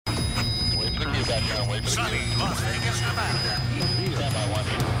Sunny Las Vegas, Nevada.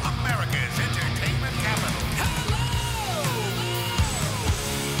 America's entertainment capital.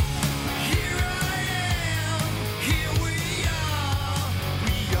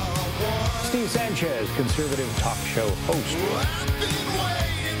 Steve Sanchez, conservative talk show host.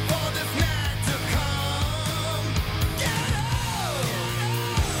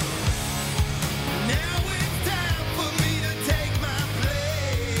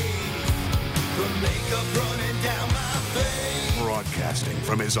 Broadcasting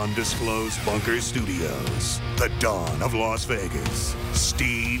from his undisclosed bunker studios, the dawn of Las Vegas,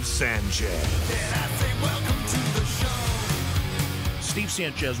 Steve Sanchez. Steve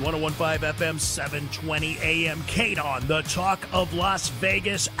Sanchez, 101.5 FM, 720 AM, KDON, the talk of Las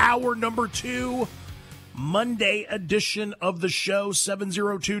Vegas, hour number 2, Monday edition of the show,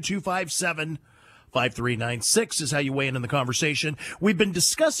 702-257-5396 is how you weigh in the conversation. We've been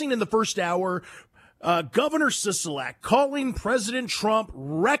discussing in the first hour Governor Sisolak calling President Trump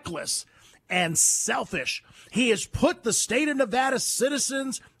reckless and selfish. He has put the state of Nevada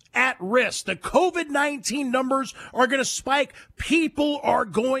citizens at risk. The COVID-19 numbers are going to spike. People are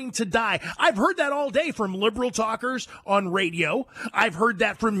going to die. I've heard that all day from liberal talkers on radio. I've heard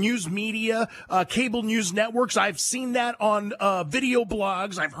that from news media, cable news networks. I've seen that on video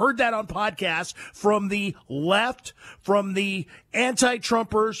blogs. I've heard that on podcasts from the left, from the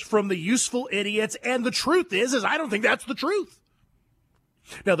anti-Trumpers, from the useful idiots. And the truth is I don't think that's the truth.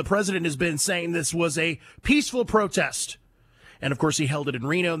 Now, the president has been saying this was a peaceful protest. And, of course, he held it in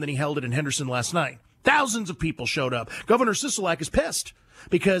Reno, and then he held it in Henderson last night. Thousands of people showed up. Governor Sisolak is pissed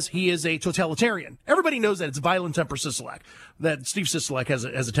because he is a totalitarian. Everybody knows that it's violent temper Sisolak, that Steve Sisolak has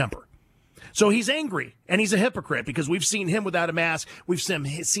a temper. So he's angry, and he's a hypocrite because we've seen him without a mask. We've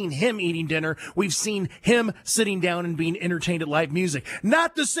seen him eating dinner. We've seen him sitting down and being entertained at live music.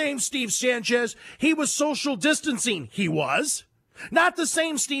 Not the same Steve Sanchez. He was social distancing. He was. Not the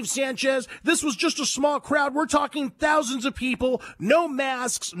same Steve Sanchez. This was just a small crowd. We're talking thousands of people, no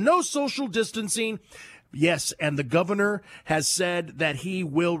masks, no social distancing. Yes, and the governor has said that he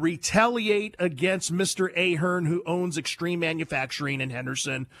will retaliate against Mr. Ahern, who owns Extreme Manufacturing in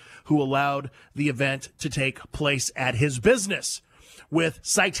Henderson, who allowed the event to take place at his business, with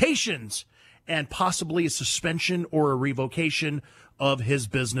citations and possibly a suspension or a revocation of his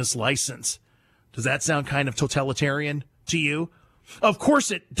business license. Does that sound kind of totalitarian to you? Of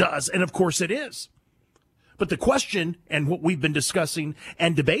course it does, and of course it is. But the question, and what we've been discussing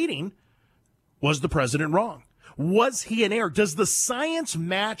and debating, was the president wrong? Was he in error? Does the science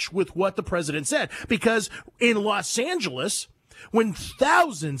match with what the president said? Because in Los Angeles, when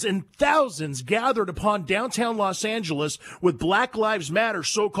thousands and thousands gathered upon downtown Los Angeles with Black Lives Matter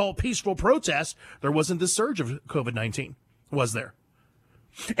so-called peaceful protests, there wasn't this surge of COVID-19, was there?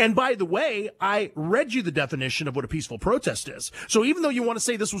 And by the way, I read you the definition of what a peaceful protest is. So even though you want to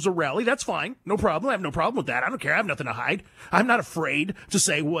say this was a rally, that's fine. No problem. I have no problem with that. I don't care. I have nothing to hide. I'm not afraid to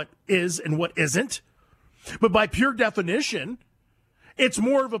say what is and what isn't. But by pure definition, it's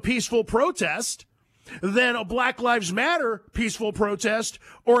more of a peaceful protest than a Black Lives Matter peaceful protest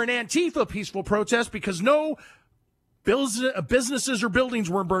or an Antifa peaceful protest, because no businesses or buildings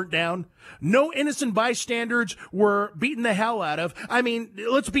were burnt down. No innocent bystanders were beaten the hell out of. I mean,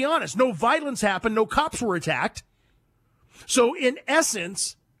 let's be honest. No violence happened. No cops were attacked. So in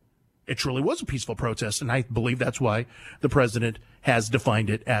essence, it truly was a peaceful protest. And I believe that's why the president has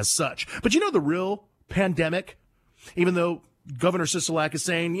defined it as such. But you know, the real pandemic, even though Governor Sisolak is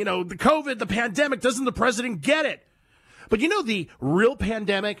saying, the COVID, the pandemic, doesn't the president get it? But you know, the real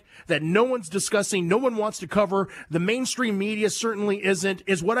pandemic that no one's discussing, no one wants to cover, the mainstream media certainly isn't,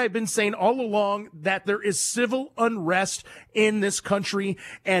 is what I've been saying all along, that there is civil unrest in this country,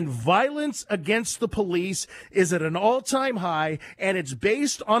 and violence against the police is at an all-time high, and it's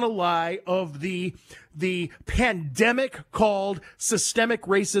based on a lie of the pandemic called systemic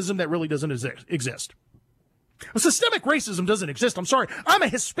racism that really doesn't exist. Well, systemic racism doesn't exist. I'm sorry. I'm a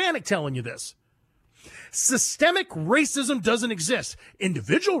Hispanic telling you this. Systemic racism doesn't exist.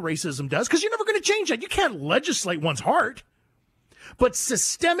 Individual racism does, because you're never going to change that. You can't legislate one's heart. But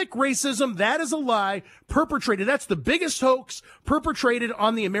systemic racism, that is a lie perpetrated. That's the biggest hoax perpetrated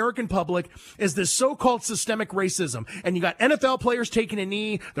on the American public, is this so-called systemic racism. And you got NFL players taking a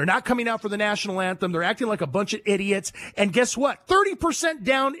knee. They're not coming out for the national anthem. They're acting like a bunch of idiots. And guess what? 30%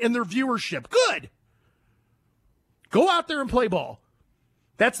 down in their viewership. Good. Go out there and play ball.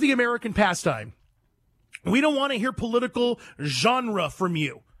 That's the American pastime. We don't want to hear political genre from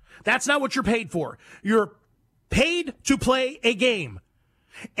you. That's not what you're paid for. You're paid to play a game.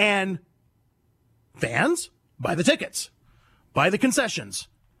 And fans buy the tickets, buy the concessions,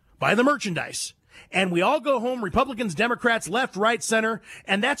 buy the merchandise, and we all go home, Republicans, Democrats, left, right, center,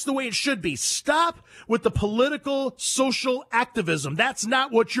 and that's the way it should be. Stop with the political, social activism. That's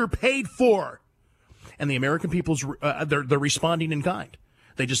not what you're paid for. And the American people's, they're responding in kind.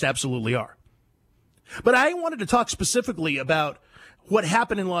 They just absolutely are. But I wanted to talk specifically about what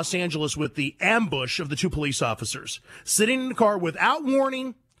happened in Los Angeles with the ambush of the two police officers sitting in the car without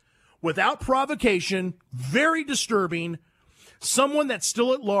warning, without provocation, very disturbing. Someone that's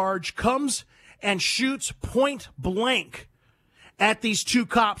still at large comes and shoots point blank at these two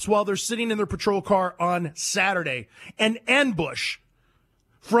cops while they're sitting in their patrol car on Saturday. An ambush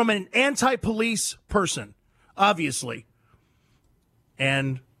from an anti-police person, obviously.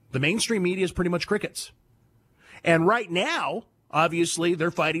 And the mainstream media is pretty much crickets. And right now, obviously, they're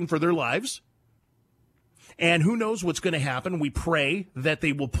fighting for their lives. And who knows what's going to happen. We pray that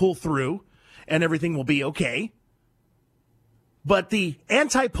they will pull through and everything will be okay. But the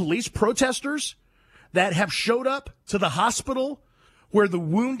anti-police protesters that have showed up to the hospital where the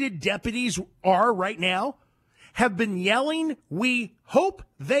wounded deputies are right now have been yelling, "We hope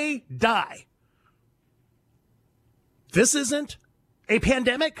they die." This isn't a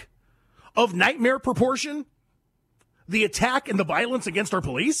pandemic of nightmare proportion? The attack and the violence against our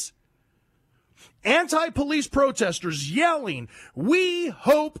police? Anti-police protesters yelling, "We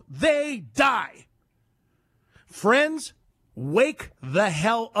hope they die." Friends, wake the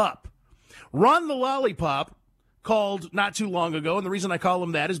hell up. Ron the Lollipop called not too long ago, and the reason I call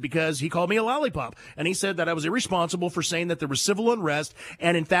him that is because he called me a lollipop, and he said that I was irresponsible for saying that there was civil unrest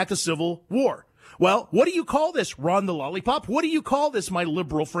and, in fact, a civil war. Well, what do you call this, Ron the Lollipop? What do you call this, my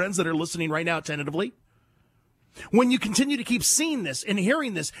liberal friends that are listening right now tentatively? When you continue to keep seeing this and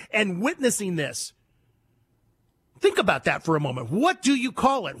hearing this and witnessing this, think about that for a moment. What do you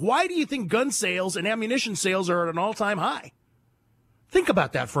call it? Why do you think gun sales and ammunition sales are at an all-time high? Think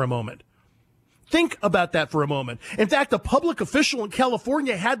about that for a moment. Think about that for a moment. In fact, a public official in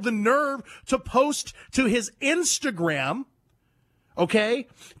California had the nerve to post to his Instagram, okay,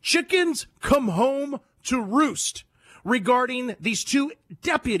 "Chickens come home to roost," regarding these two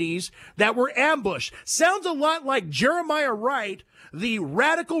deputies that were ambushed. Sounds a lot like Jeremiah Wright, the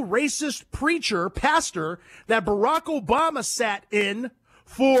radical racist preacher, pastor that Barack Obama sat in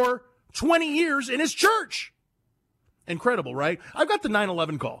for 20 years in his church. Incredible, right? I've got the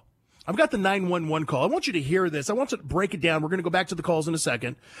 911 call. I've got the 911 call. I want you to hear this. I want to break it down. We're going to go back to the calls in a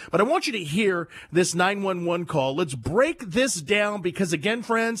second. But I want you to hear this 911 call. Let's break this down because, again,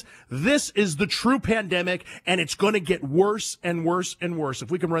 friends, this is the true pandemic, and it's going to get worse and worse and worse.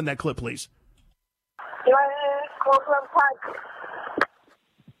 If we can run that clip, please.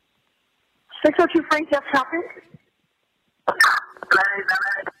 602 Frank, Jeff Shopping.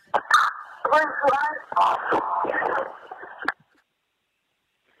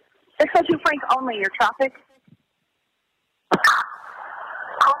 602 Frank only, your traffic.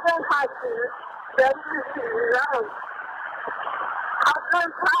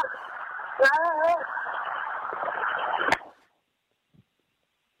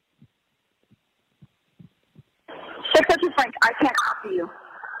 Frank, I can't copy you.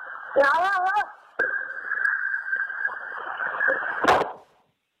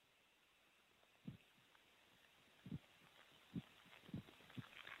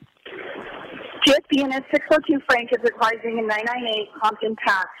 GSBNS 602 Frank is advising in 998 Compton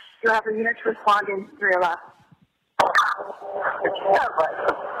Pass. You have a unit to respond in 3 or less.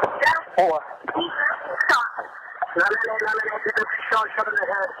 4. Shot in the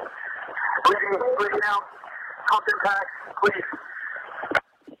head. Bleeding out. Compton Pass, please.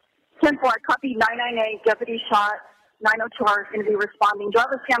 10-4, I copy 998, deputy shot. 902R is going to be responding. Do you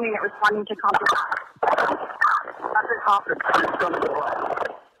have a SCAM unit responding to Compton Pass? That's in Compton.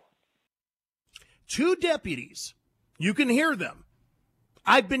 Two deputies. You can hear them.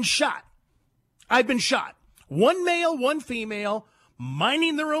 I've been shot. One male, one female,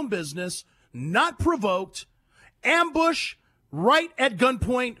 minding their own business, not provoked, ambush, right at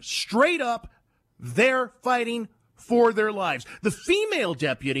gunpoint, straight up. They're fighting for their lives. The female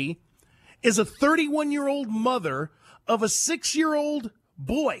deputy is a 31-year-old mother of a 6-year-old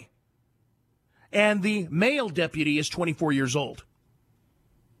boy. And the male deputy is 24 years old.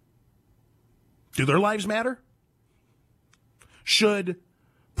 Do their lives matter? Should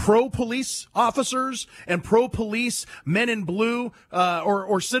pro-police officers and pro-police men in blue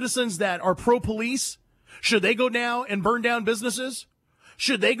or citizens that are pro-police, should they go now and burn down businesses?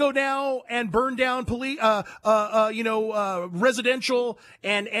 Should they go now and burn down residential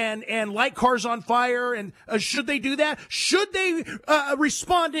and light cars on fire? And should they do that? Should they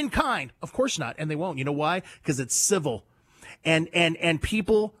respond in kind? Of course not, and they won't. You know why? Because it's civil, and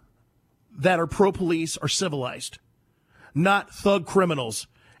people that are pro-police are civilized, not thug criminals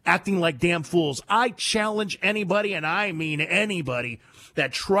acting like damn fools. I challenge anybody, and I mean anybody,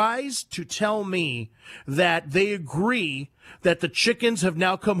 that tries to tell me that they agree that the chickens have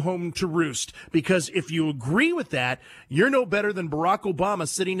now come home to roost. Because if you agree with that, you're no better than Barack Obama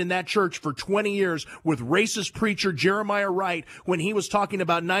sitting in that church for 20 years with racist preacher Jeremiah Wright when he was talking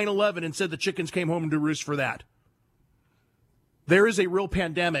about 9/11 and said the chickens came home to roost for that. There is a real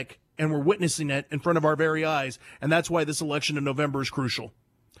pandemic, and we're witnessing it in front of our very eyes, and that's why this election in November is crucial.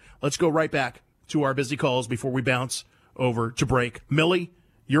 Let's go right back to our busy calls before we bounce over to break. Millie,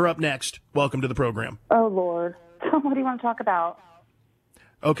 you're up next. Welcome to the program. Oh, Lord. What do you want to talk about?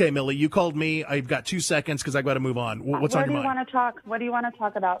 Okay, Millie, you called me. I've got 2 seconds because I've got to move on. What's on your mind? What do you want to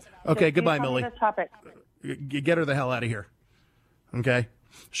talk about? Okay, goodbye, tell Millie. me the topic. You get her the hell out of here. Okay?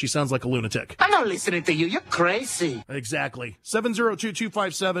 She sounds like a lunatic. I'm not listening to you. You're crazy. Exactly.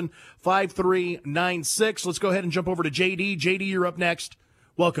 702-257-5396. Let's go ahead and jump over to JD. JD, you're up next.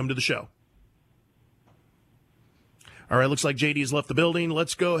 Welcome to the show. All right, looks like JD has left the building.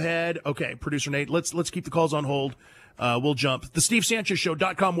 Let's go ahead. Okay, producer Nate, let's keep the calls on hold. We'll jump. The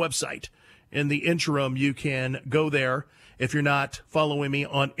SteveSanchezShow.com website. In the interim, you can go there. If you're not following me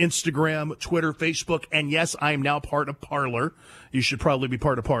on Instagram, Twitter, Facebook, and yes, I am now part of Parler. You should probably be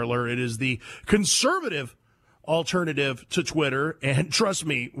part of Parler. It is the conservative alternative to Twitter. And trust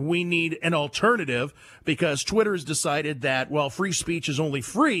me, we need an alternative because Twitter has decided that, well, free speech is only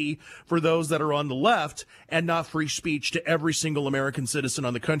free for those that are on the left and not free speech to every single American citizen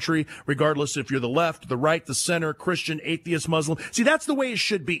on the country, regardless if you're the left, the right, the center, Christian, atheist, Muslim. See, that's the way it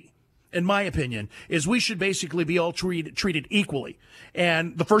should be. In my opinion, is we should basically be all treated equally.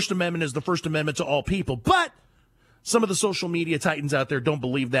 And the First Amendment is the First Amendment to all people. But some of the social media titans out there don't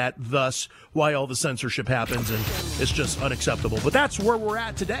believe that, thus why all the censorship happens, and it's just unacceptable. But that's where we're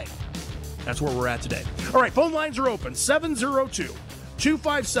at today. That's where we're at today. All right, phone lines are open.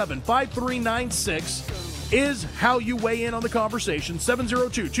 702-257-5396 is how you weigh in on the conversation.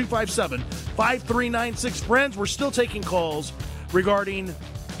 702-257-5396. Friends, we're still taking calls regarding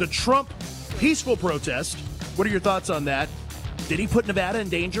the Trump peaceful protest. What are your thoughts on that? Did he put Nevada in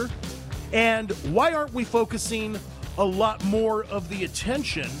danger? And why aren't we focusing a lot more of the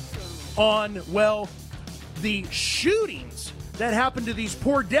attention on, well, the shootings that happened to these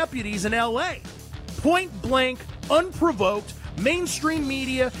poor deputies in L.A.? Point blank, unprovoked. Mainstream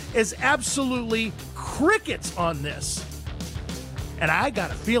media is absolutely crickets on this. And I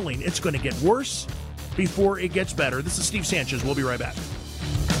got a feeling it's going to get worse before it gets better. This is Steve Sanchez. We'll be right back.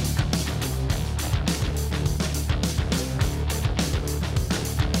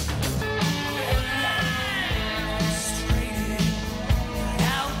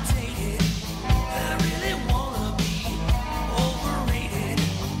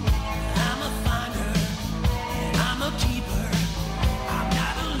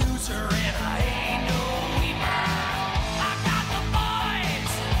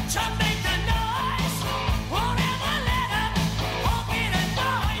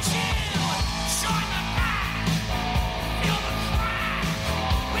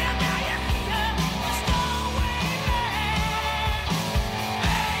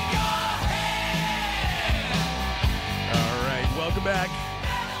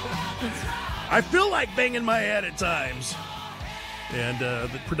 I feel like banging my head at times. And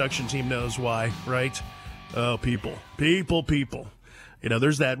the production team knows why, right? Oh, people. You know,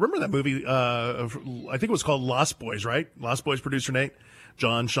 there's that. Remember that movie? I think it was called Lost Boys, right? Lost Boys, producer Nate?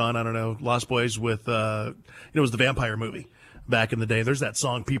 Sean, I don't know. Lost Boys with, it was the vampire movie back in the day. There's that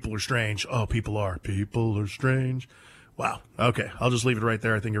song, People Are Strange. Oh, people are strange. Wow. Okay. I'll just leave it right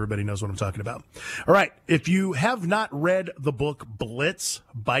there. I think everybody knows what I'm talking about. All right. If you have not read the book Blitz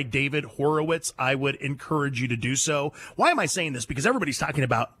by David Horowitz, I would encourage you to do so. Why am I saying this? Because everybody's talking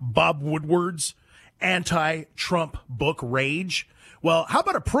about Bob Woodward's anti-Trump book Rage. Well, how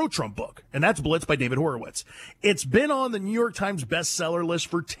about a pro-Trump book? And that's Blitz by David Horowitz. It's been on the New York Times bestseller list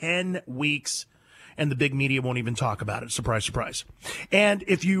for 10 weeks. And the big media won't even talk about it. Surprise, surprise. And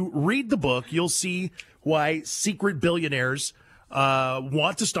if you read the book, you'll see why secret billionaires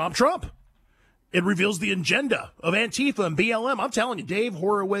want to stop Trump. It reveals the agenda of Antifa and BLM. I'm telling you, Dave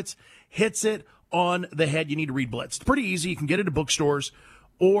Horowitz hits it on the head. You need to read Blitz. It's pretty easy. You can get it at bookstores,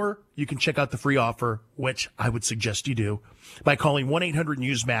 or you can check out the free offer, which I would suggest you do, by calling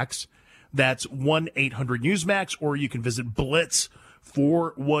 1-800-NEWSMAX. That's 1-800-NEWSMAX, or you can visit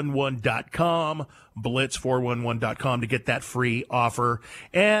Blitz411.com, Blitz411.com to get that free offer.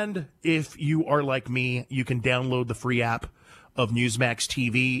 And if you are like me, you can download the free app of Newsmax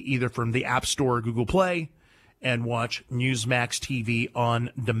TV, either from the App Store or Google Play. and watch Newsmax TV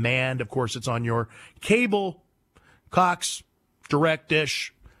on demand. Of course, it's on your cable, Cox, Direct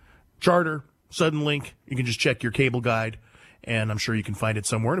Dish, Charter, Suddenlink. You can just check your cable guide, and I'm sure you can find it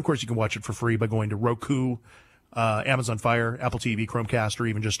somewhere. And, of course, you can watch it for free by going to Roku, Amazon Fire, Apple TV, Chromecast, or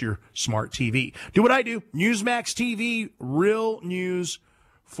even just your smart TV. Do what I do. Newsmax TV, real news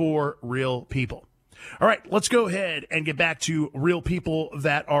for real people. All right, let's go ahead and get back to real people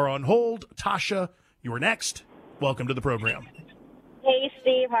that are on hold. Tasha, you are next. Welcome to the program. Hey,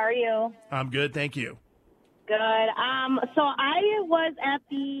 Steve. How are you? I'm good, thank you. Good. So I was at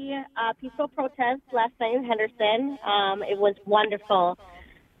the peaceful protest last night in Henderson. It was wonderful.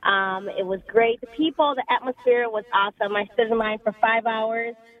 It was great. The people, the atmosphere was awesome. I stood in line for 5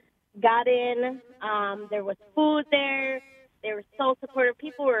 hours, got in. There was food there. They were so supportive.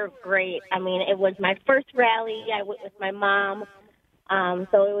 People were great. I mean, it was my first rally. I went with my mom.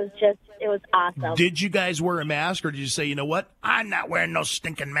 So it was awesome. Did you guys wear a mask, or did you say, you know what, I'm not wearing no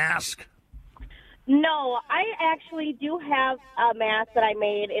stinking mask? No, I actually do have a mask that I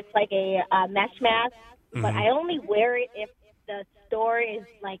made. It's like a mesh mask, but I only wear it if the store is,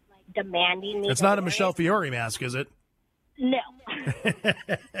 like, demanding me. It's not a Michelle Fiore mask, is it? No.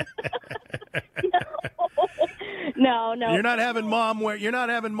 No. You're not having mom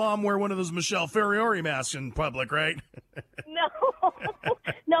wear one of those Michelle Fiore masks in public, right?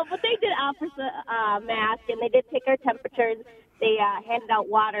 No, but they did offer a mask, and they did take our temperatures. They handed out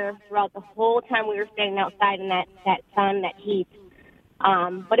water throughout the whole time we were standing outside in that sun, that heat.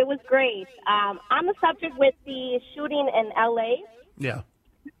 But it was great. On the subject with the shooting in L.A., yeah,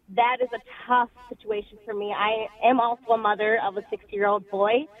 that is a tough situation for me. I am also a mother of a 60-year-old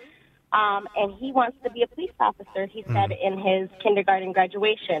boy, and he wants to be a police officer, he said in his kindergarten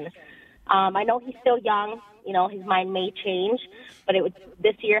graduation. I know he's still young. You know, his mind may change, but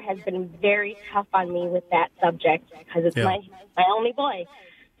this year has been very tough on me with that subject because it's my only boy.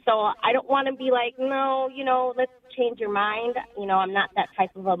 So I don't want to be like, no, let's change your mind. I'm not that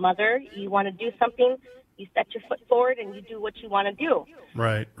type of a mother. You want to do something, you set your foot forward and you do what you want to do.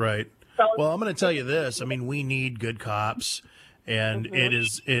 Right. So, well, I'm going to tell you this. I mean, we need good cops, and it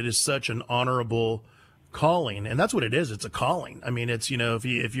is such an honorable calling, and that's what it is. It's a calling. I mean, it's,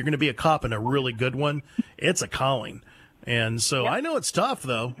 if you're going to be a cop and a really good one, it's a calling. And so I know it's tough,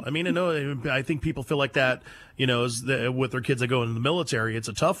 though. I mean, I think people feel like that, with their kids that go into the military. It's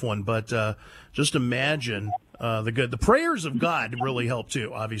a tough one, but just imagine the prayers of God really help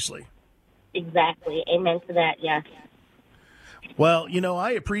too, obviously. Exactly. Amen to that. Yes. Well,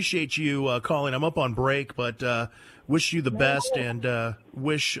 I appreciate you calling. I'm up on break, but wish you the best, and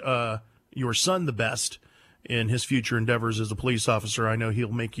wish your son the best in his future endeavors as a police officer. I know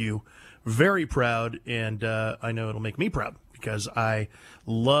he'll make you very proud, and I know it'll make me proud, because I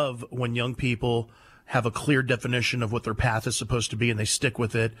love when young people have a clear definition of what their path is supposed to be, and they stick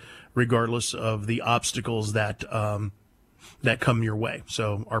with it regardless of the obstacles that come your way.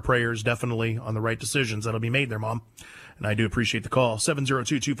 So our prayers definitely on the right decisions that'll be made there, Mom. And I do appreciate the call.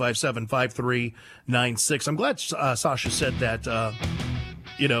 702-257-5396. I'm glad Sasha said that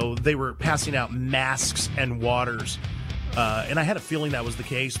they were passing out masks and waters. And I had a feeling that was the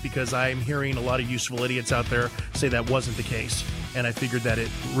case, because I'm hearing a lot of useful idiots out there say that wasn't the case. And I figured that it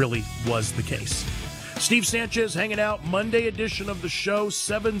really was the case. Steve Sanchez hanging out, Monday edition of the show.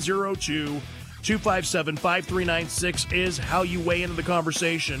 702-257-5396 is how you weigh into the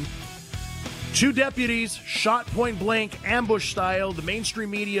conversation. 2 deputies shot point blank, ambush style. The mainstream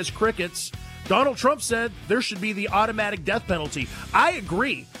media's crickets. Donald Trump said there should be the automatic death penalty. I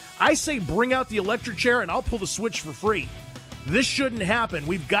agree. I say bring out the electric chair and I'll pull the switch for free. This shouldn't happen.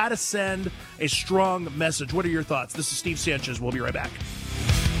 We've got to send a strong message. What are your thoughts? This is Steve Sanchez. We'll be right back.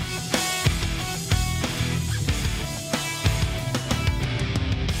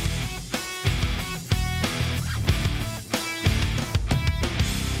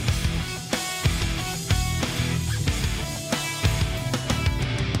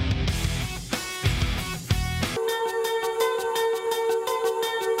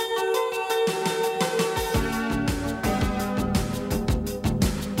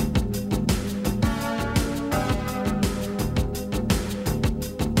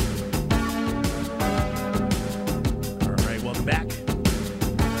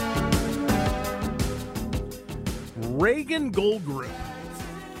 Gold Group.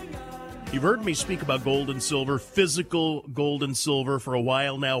 You've heard me speak about gold and silver, physical gold and silver, for a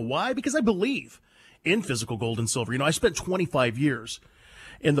while now. Why? Because I believe in physical gold and silver. I spent 25 years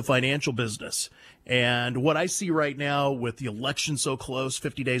in the financial business, and what I see right now with the election so close,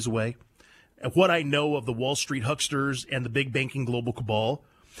 50 days away, and what I know of the Wall Street hucksters and the big banking global cabal,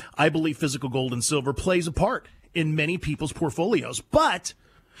 I believe physical gold and silver plays a part in many people's portfolios, but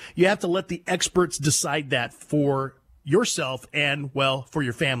you have to let the experts decide that for yourself and, well, for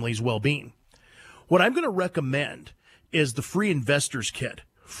your family's well-being. What I'm going to recommend is the free investors kit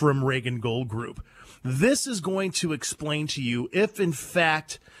from Reagan Gold Group. This is going to explain to you if, in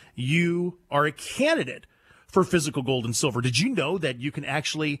fact, you are a candidate for physical gold and silver. Did you know that you can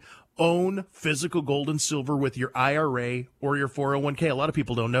actually own physical gold and silver with your IRA or your 401k? A lot of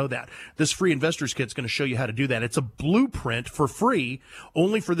people don't know that. This free investors kit is going to show you how to do that. It's a blueprint for free,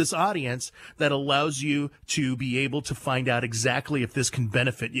 only for this audience, that allows you to be able to find out exactly if this can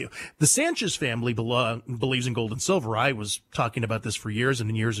benefit you. The Sanchez family believes in gold and silver. I was talking about this for years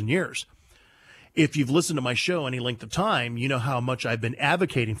and years and years. If you've listened to my show any length of time, you know how much I've been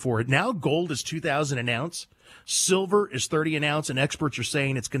advocating for it. Now gold is $2,000 an ounce. Silver is $30 an ounce, and experts are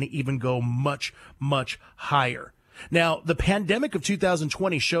saying it's going to even go much, much higher. Now, the pandemic of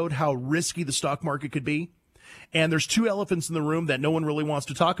 2020 showed how risky the stock market could be. And there's two elephants in the room that no one really wants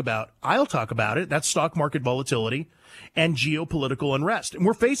to talk about. I'll talk about it. That's stock market volatility and geopolitical unrest. And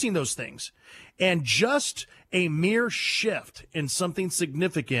we're facing those things. And just a mere shift in something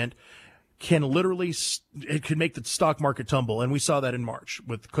significant can literally, it could make the stock market tumble. And we saw that in March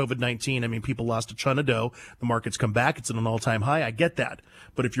with COVID-19. I mean, people lost a ton of dough. The market's come back. It's at an all-time high. I get that.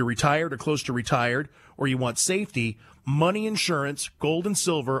 But if you're retired or close to retired, or you want safety, money insurance, gold and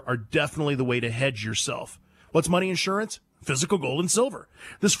silver are definitely the way to hedge yourself. What's money insurance? Physical gold and silver.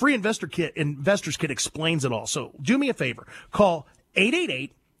 This free investors kit explains it all. So do me a favor. Call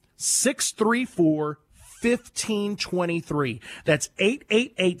 888-634-1523. That's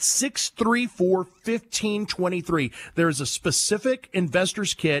 888-634-1523. There's a specific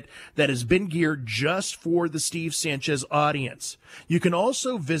investors kit that has been geared just for the Steve Sanchez audience. You can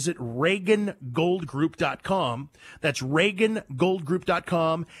also visit ReaganGoldGroup.com. That's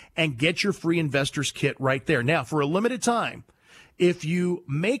ReaganGoldGroup.com, and get your free investors kit right there. Now, for a limited time, if you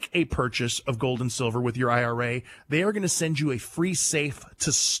make a purchase of gold and silver with your IRA, they are going to send you a free safe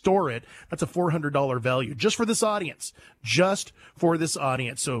to store it. That's a $400 value just for this audience, just for this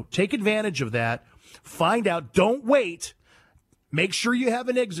audience. So take advantage of that. Find out. Don't wait. Make sure you have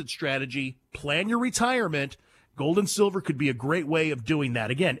an exit strategy. Plan your retirement. Gold and silver could be a great way of doing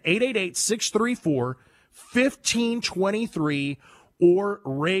that. Again, 888-634-1523 or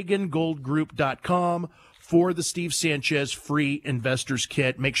ReaganGoldGroup.com. for the Steve Sanchez free investors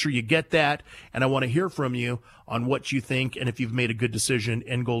kit. Make sure you get that, and I want to hear from you on what you think and if you've made a good decision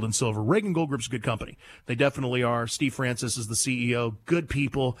in gold and silver. Reagan Gold Group's a good company. They definitely are. Steve Francis is the CEO. Good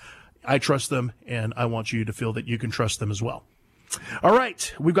people. I trust them, and I want you to feel that you can trust them as well. All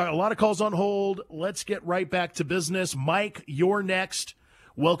right, we've got a lot of calls on hold. Let's get right back to business. Mike, you're next.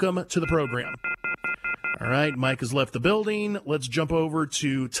 Welcome to the program. All right, Mike has left the building. Let's jump over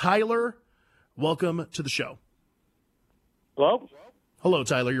to Tyler. Welcome to the show. Hello? Hello,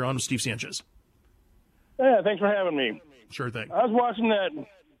 Tyler. You're on with Steve Sanchez. Yeah, thanks for having me. Sure thing. I was watching that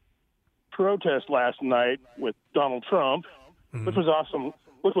protest last night with Donald Trump, which was awesome,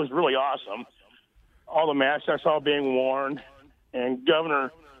 which was really awesome. All the masks I saw being worn, and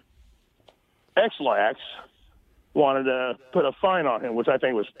Governor X-Lax wanted to put a fine on him, which I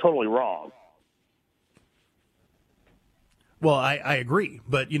think was totally wrong. Well, I agree,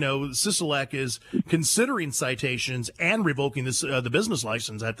 but Sisolak is considering citations and revoking the business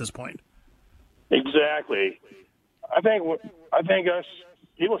license at this point. Exactly. I think us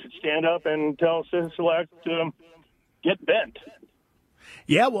people should stand up and tell Sisolak to get bent.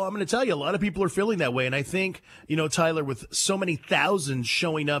 Yeah, well, I'm going to tell you, a lot of people are feeling that way, and I think Tyler, with so many thousands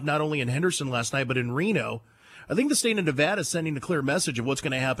showing up not only in Henderson last night but in Reno, I think the state of Nevada is sending a clear message of what's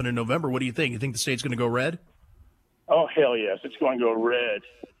going to happen in November. What do you think? You think the state's going to go red? Oh, hell yes. It's going to go red.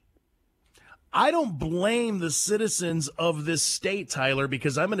 I don't blame the citizens of this state, Tyler,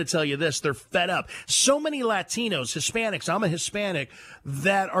 because I'm going to tell you this. They're fed up. So many Latinos, Hispanics, I'm a Hispanic,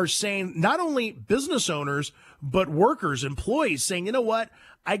 that are saying, not only business owners, but workers, employees, saying, you know what?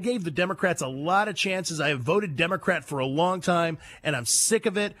 I gave the Democrats a lot of chances. I have voted Democrat for a long time, and I'm sick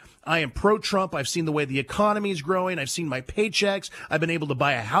of it. I am pro-Trump. I've seen the way the economy is growing. I've seen my paychecks. I've been able to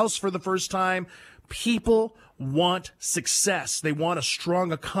buy a house for the first time. People want success. They want a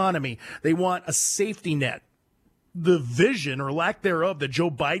strong economy. They want a safety net. The vision or lack thereof that Joe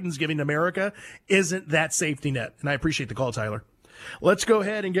Biden's giving America isn't that safety net. And I appreciate the call, Tyler. Let's go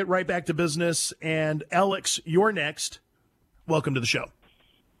ahead and get right back to business. And Alex, you're next. Welcome to the show.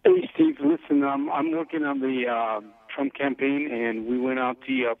 Hey, Steve. Listen, I'm working on the Trump campaign, and we went out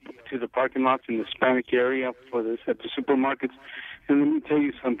to the parking lots in the Hispanic area for this at the supermarkets. And let me tell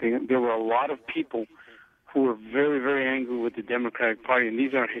you something. There were a lot of people who are very, very angry with the Democratic Party, and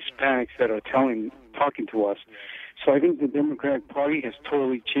these are Hispanics that are talking to us. So I think the Democratic Party has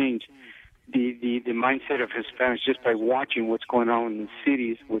totally changed the mindset of Hispanics just by watching what's going on in the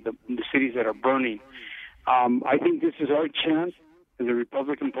cities, with the cities that are burning. I think this is our chance as a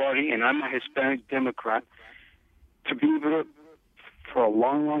Republican Party, and I'm a Hispanic Democrat, to be able to, for a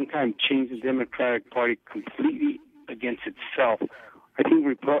long, long time, change the Democratic Party completely against itself. I think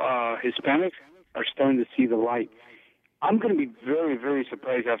Hispanics are starting to see the light. I'm going to be very, very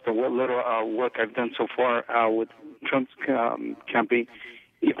surprised after what little work I've done so far with Trump's campaign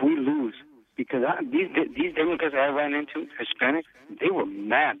if we lose. Because these Democrats I ran into, Hispanics, they were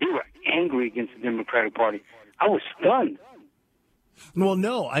mad. They were angry against the Democratic Party. I was stunned. Well,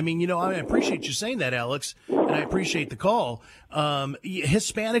 no, I mean, I appreciate you saying that, Alex, and I appreciate the call.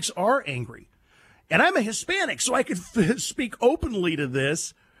 Hispanics are angry. And I'm a Hispanic, so I can speak openly to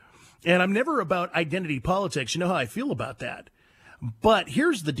this. And I'm never about identity politics. You know how I feel about that. But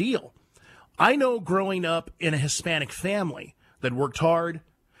here's the deal. I know growing up in a Hispanic family that worked hard,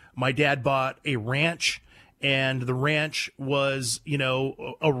 my dad bought a ranch, and the ranch was,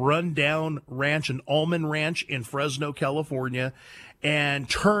 a rundown ranch, an almond ranch in Fresno, California, and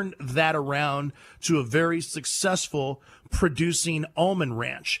turned that around to a very successful producing almond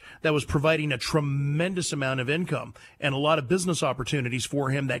ranch that was providing a tremendous amount of income and a lot of business opportunities for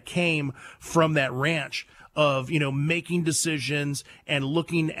him that came from that ranch of, making decisions and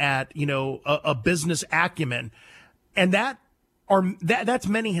looking at, a business acumen. And that's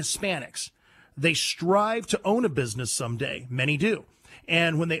many Hispanics. They strive to own a business someday. Many do.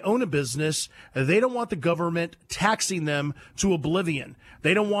 And when they own a business, they don't want the government taxing them to oblivion.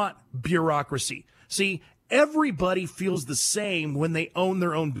 They don't want bureaucracy. See, everybody feels the same when they own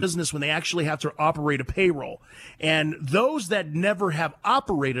their own business, when they actually have to operate a payroll. And those that never have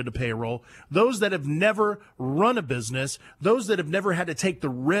operated a payroll, those that have never run a business, those that have never had to take the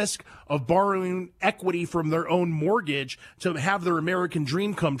risk of borrowing equity from their own mortgage to have their American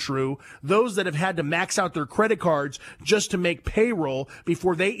dream come true, those that have had to max out their credit cards just to make payroll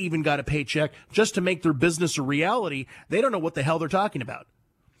before they even got a paycheck, just to make their business a reality, they don't know what the hell they're talking about.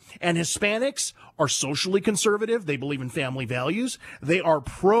 And Hispanics are socially conservative. They believe in family values. They are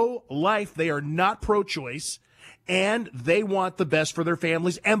pro-life. They are not pro-choice. And they want the best for their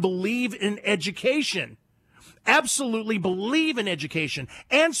families and believe in education. Absolutely believe in education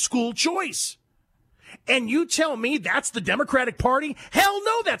and school choice. And you tell me that's the Democratic Party? Hell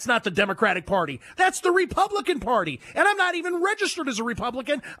no, that's not the Democratic Party. That's the Republican Party. And I'm not even registered as a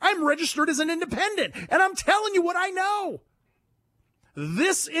Republican. I'm registered as an independent. And I'm telling you what I know.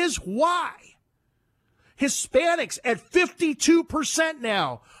 This is why Hispanics at 52%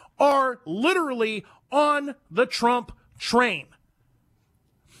 now are literally on the Trump train.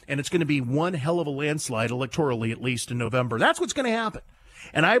 And it's going to be one hell of a landslide electorally, at least in November. That's what's going to happen.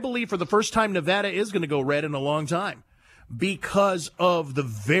 And I believe for the first time, Nevada is going to go red in a long time because of the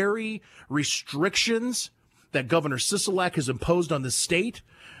very restrictions that Governor Sisolak has imposed on the state.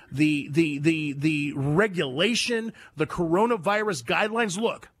 The regulation, the coronavirus guidelines.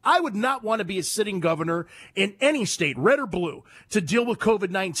 Look, I would not want to be a sitting governor in any state, red or blue, to deal with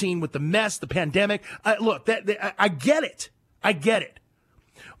COVID-19, with the mess, the pandemic. Look, I get it. I get it.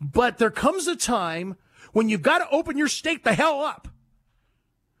 But there comes a time when you've got to open your state the hell up.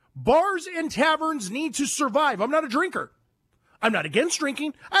 Bars and taverns need to survive. I'm not a drinker. I'm not against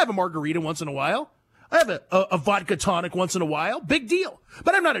drinking. I have a margarita once in a while. I have a vodka tonic once in a while. Big deal.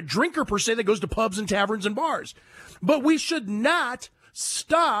 But I'm not a drinker per se that goes to pubs and taverns and bars. But we should not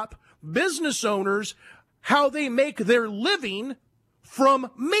stop business owners how they make their living from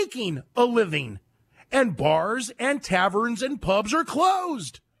making a living. And bars and taverns and pubs are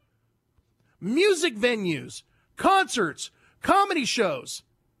closed. Music venues, concerts, comedy shows,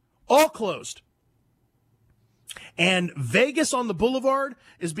 all closed. And Vegas on the Boulevard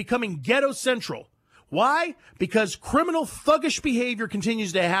is becoming ghetto central. Why? Because criminal thuggish behavior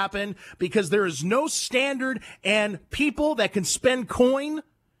continues to happen, because there is no standard, and people that can spend coin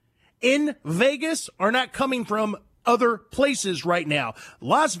in Vegas are not coming from other places right now.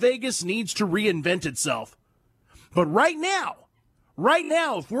 Las Vegas needs to reinvent itself. But right now,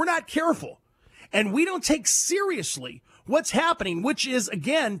 if we're not careful and we don't take seriously what's happening, which is,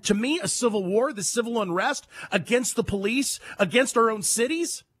 again, to me, a civil war, the civil unrest against the police, against our own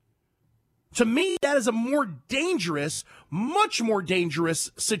cities, to me, that is a more dangerous, much more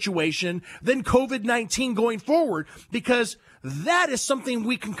dangerous situation than COVID-19 going forward, because that is something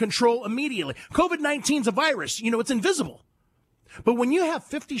we can control immediately. COVID-19 is a virus. It's invisible. But when you have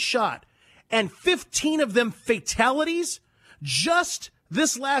 50 shot and 15 of them fatalities just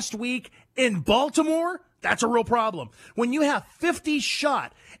this last week in Baltimore, That's a real problem. When you have 50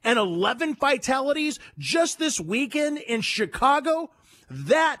 shot and 11 fatalities just this weekend in Chicago,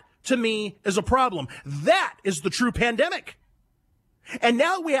 that to me is a problem. That is the true pandemic. And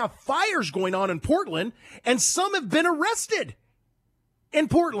now we have fires going on in Portland, and some have been arrested in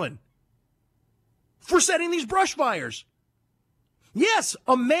Portland for setting these brush fires. Yes,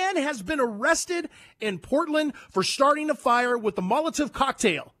 a man has been arrested in Portland for starting a fire with a Molotov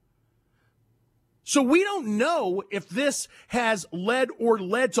cocktail. So we don't know if this has led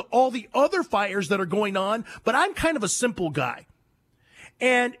to all the other fires that are going on, but I'm kind of a simple guy.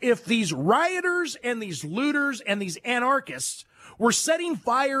 And if these rioters and these looters and these anarchists were setting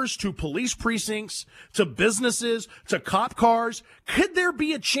fires to police precincts, to businesses, to cop cars, could there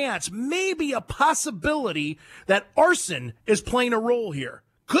be a chance, maybe a possibility that arson is playing a role here?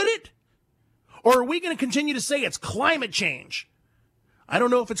 Could it? Or are we going to continue to say it's climate change? I don't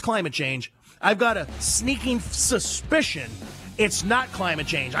know if it's climate change. I've got a sneaking suspicion it's not climate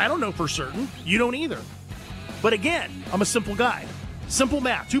change. I don't know for certain. You don't either. But again, I'm a simple guy. Simple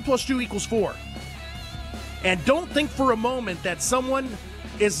math. 2 + 2 = 4. And don't think for a moment that someone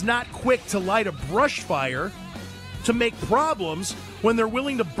is not quick to light a brush fire to make problems when they're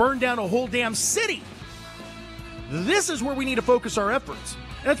willing to burn down a whole damn city. This is where we need to focus our efforts.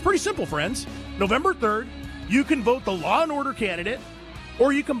 And it's pretty simple, friends. November 3rd, you can vote the law and order candidate,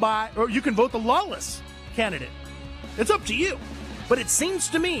 or you can vote the lawless candidate. It's up to you. But it seems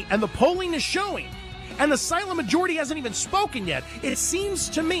to me, and the polling is showing, and the silent majority hasn't even spoken yet, it seems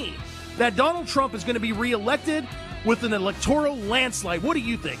to me that Donald Trump is going to be reelected with an electoral landslide. What do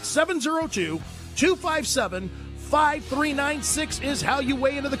you think? 702-257-5396 is how you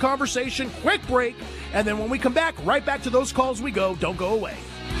weigh into the conversation. Quick break, and then when we come back, right back to those calls we go. Don't go away.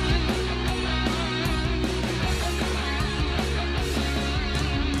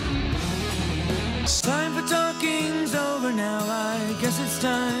 Time for talking's over now. I guess it's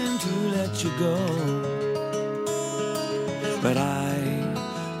time to let you go. But I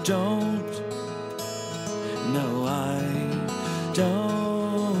don't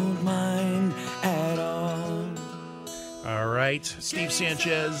mind at all. All right, Steve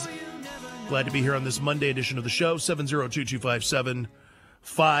Sanchez, glad to be here on this Monday edition of the show.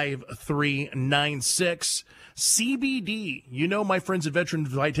 702-257-5396. CBD, you know my friends at Veteran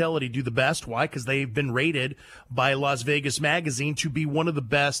Vitality do the best. Why? Because they've been rated by Las Vegas Magazine to be one of the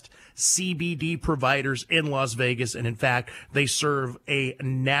best CBD providers in Las Vegas. And in fact, they serve a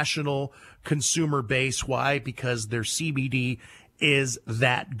national consumer base. Why? Because their CBD is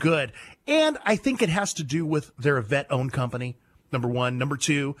that good. And I think it has to do with they're a vet-owned company, number one. Number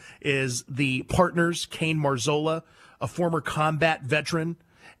two is the partners, Kane Marzola, a former combat veteran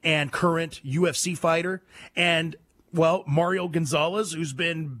and current UFC fighter, and, well, Mario Gonzalez, who's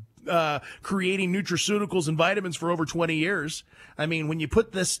been creating nutraceuticals and vitamins for over 20 years. I mean, when you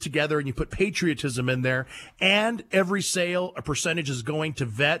put this together and you put patriotism in there, and every sale, a percentage is going to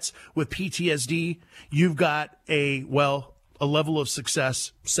vets with PTSD, you've got a level of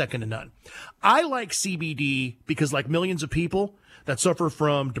success second to none. I like CBD because, like millions of people that suffer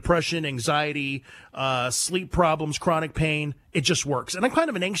from depression, anxiety, sleep problems, chronic pain, it just works. And I'm kind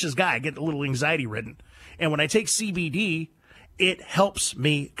of an anxious guy. I get a little anxiety ridden. And when I take CBD, it helps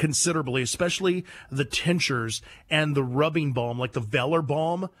me considerably, especially the tinctures and the rubbing balm, like the Velar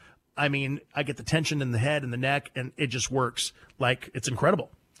balm. I mean, I get the tension in the head and the neck, and it just works. Like, it's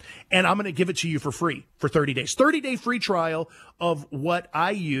incredible. And I'm going to give it to you for free for 30 days. 30-day free trial of what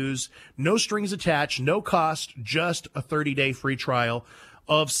I use. No strings attached, no cost, just a 30-day free trial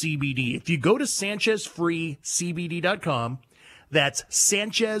of CBD. If you go to SanchezFreeCBD.com, that's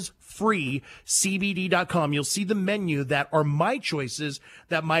SanchezFreeCBD.com, you'll see the menu that are my choices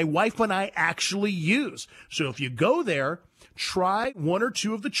that my wife and I actually use. So if you go there, try one or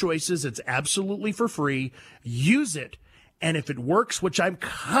two of the choices. It's absolutely for free. Use it. And if it works, which I'm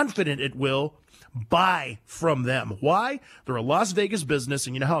confident it will, buy from them. Why? They're a Las Vegas business,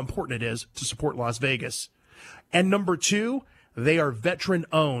 and you know how important it is to support Las Vegas. And number two, they are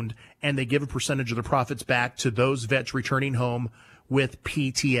veteran-owned, and they give a percentage of their profits back to those vets returning home with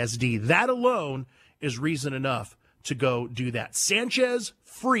PTSD. That alone is reason enough to go do that.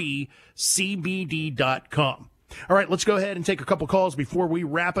 SanchezFreeCBD.com. All right, let's go ahead and take a couple calls before we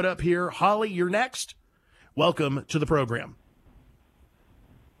wrap it up here. Holly, you're next. Welcome to the program.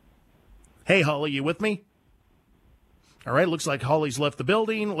 Hey, Holly, you with me? All right, looks like Holly's left the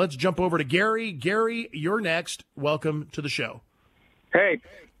building. Let's jump over to Gary. Gary, you're next. Welcome to the show. Hey,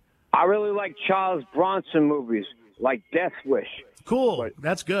 I really like Charles Bronson movies, like Death Wish. Cool.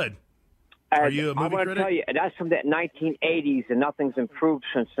 That's good. Are you a movie critic? I want to tell you, that's from the 1980s, and nothing's improved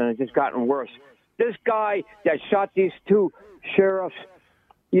since then. It's just gotten worse. This guy that shot these two sheriffs,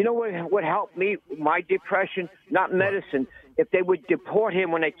 you know what would help me, my depression? Not medicine. If they would deport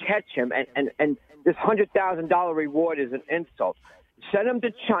him when they catch him, and this $100,000 reward is an insult. Send him to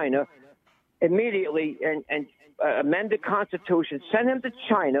China immediately and amend the Constitution. Send him to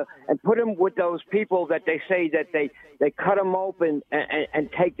China and put him with those people that they say that they cut him open and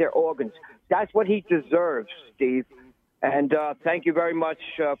take their organs. That's what he deserves, Steve. And thank you very much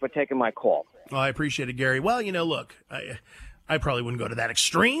for taking my call. Oh, I appreciate it, Gary. Well, look, I probably wouldn't go to that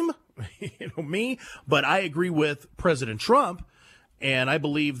extreme, me, but I agree with President Trump, and I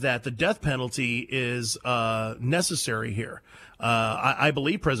believe that the death penalty is necessary here. I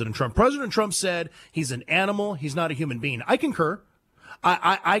believe President Trump. President Trump said he's an animal. He's not a human being. I concur.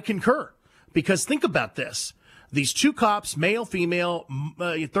 I concur, because think about this. These two cops, male, female,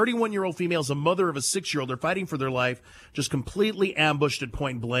 31-year-old female is a mother of a 6-year-old. They're fighting for their life, just completely ambushed at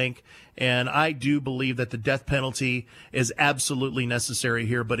point blank. And I do believe that the death penalty is absolutely necessary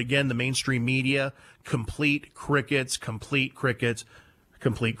here. But again, the mainstream media, complete crickets.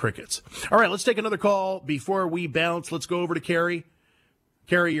 All right, let's take another call before we bounce. Let's go over to Carrie.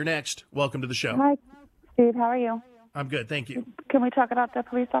 Carrie, you're next. Welcome to the show. Hi, Steve. How are you? I'm good, thank you. Can we talk about the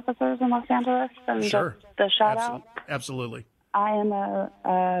police officers in Los Angeles and Sure. the shout-out? Absolutely. I am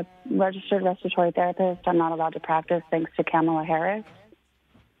a registered respiratory therapist. I'm not allowed to practice thanks to Kamala Harris.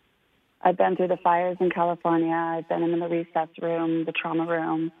 I've been through the fires in California. I've been in the recess room, the trauma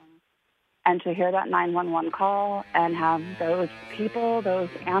room. And to hear that 911 call and have those people, those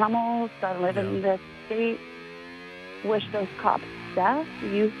animals that live in this state wish those cops death,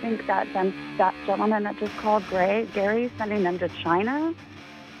 you think that gentleman that just called Gary, sending them to China?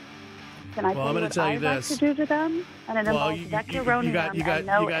 Can I tell you what I'd like to do to them? And it involves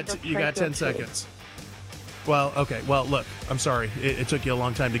vecuronium you got 10 seconds. Well, okay. Well, look, I'm sorry. It took you a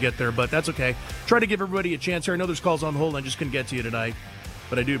long time to get there, but that's okay. Try to give everybody a chance here. I know there's calls on hold. I just couldn't get to you tonight.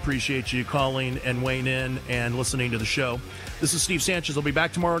 But I do appreciate you calling and weighing in and listening to the show. This is Steve Sanchez. I'll be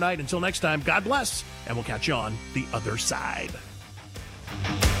back tomorrow night. Until next time, God bless, and we'll catch you on the other side.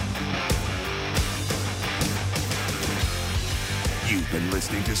 You've been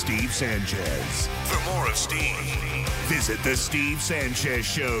listening to Steve Sanchez. For more of Steve, visit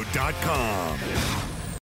thestevesanchezshow.com.